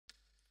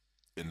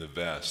In the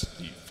vast,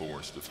 deep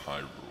forest of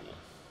Hyrule,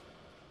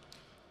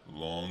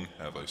 long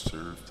have I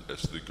served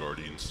as the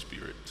guardian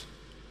spirit.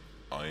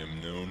 I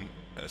am known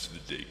as the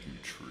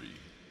Deku Tree.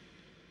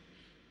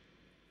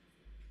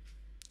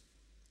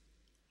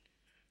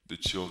 The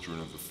children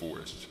of the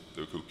forest,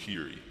 the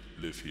Kokiri,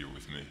 live here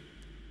with me.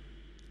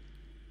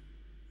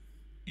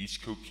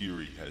 Each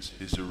Kokiri has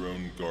his or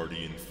own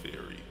guardian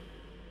fairy.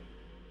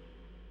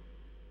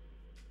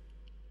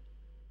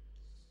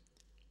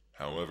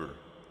 However,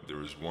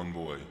 there is one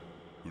boy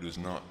who does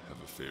not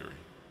have a fairy.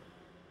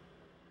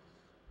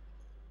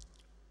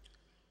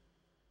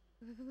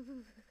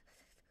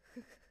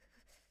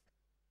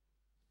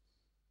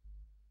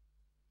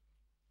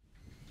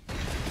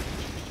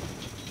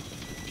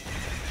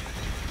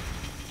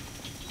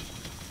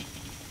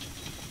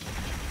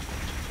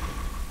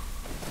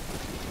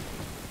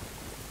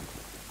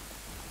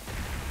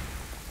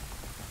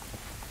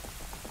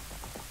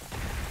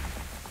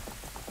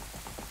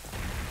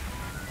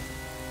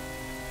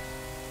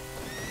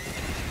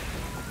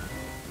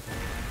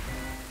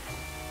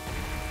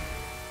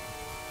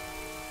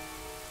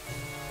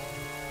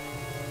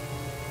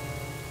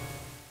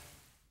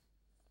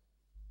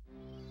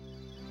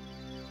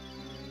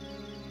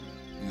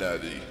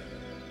 Navi,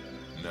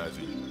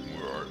 Navi,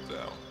 where art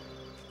thou?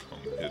 Come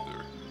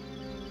hither.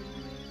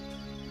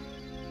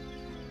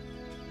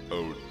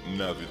 Oh,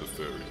 Navi the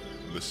fairy,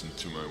 listen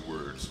to my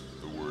words,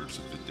 the words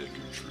of the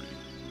Deku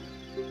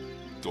Tree.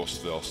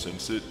 Dost thou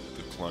sense it,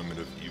 the climate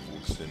of evil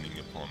extending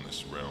upon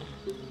this realm?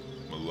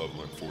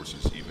 Malevolent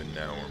forces even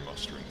now are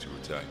mustering to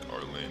attack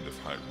our land of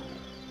Hyrule.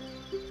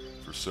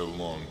 For so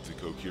long, the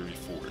Kokiri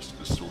Forest,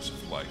 the source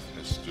of life,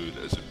 has stood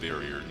as a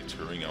barrier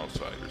deterring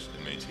outsiders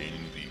and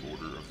maintaining the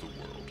order of the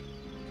world.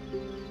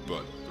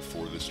 But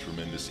before this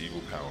tremendous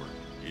evil power,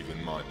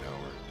 even my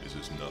power is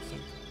as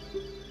nothing.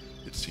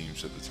 It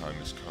seems that the time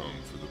has come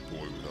for the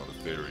boy without a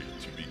fairy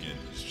to begin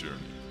his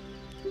journey.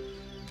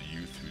 The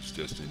youth whose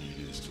destiny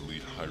it is to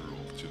lead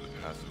Hyrule to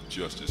the path of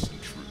justice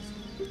and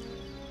truth.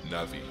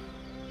 Navi,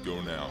 go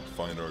now,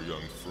 find our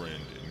young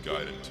friend and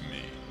guide him to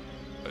me.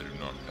 I do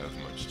not have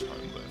much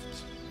time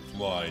left.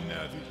 Fly,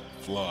 Navi,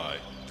 fly.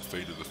 The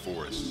fate of the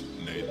forest,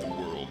 nay the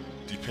world,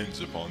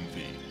 depends upon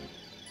thee.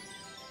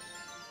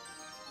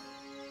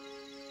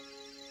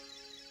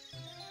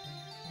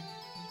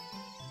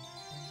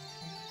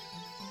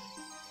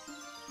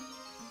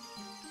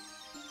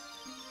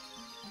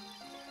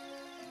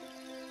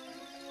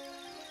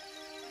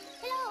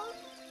 Hello.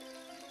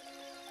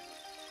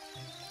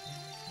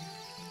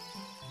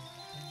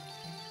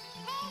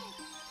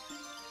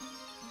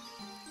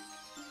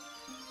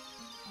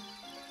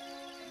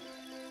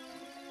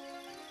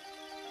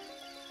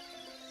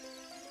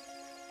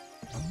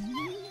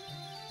 Hey.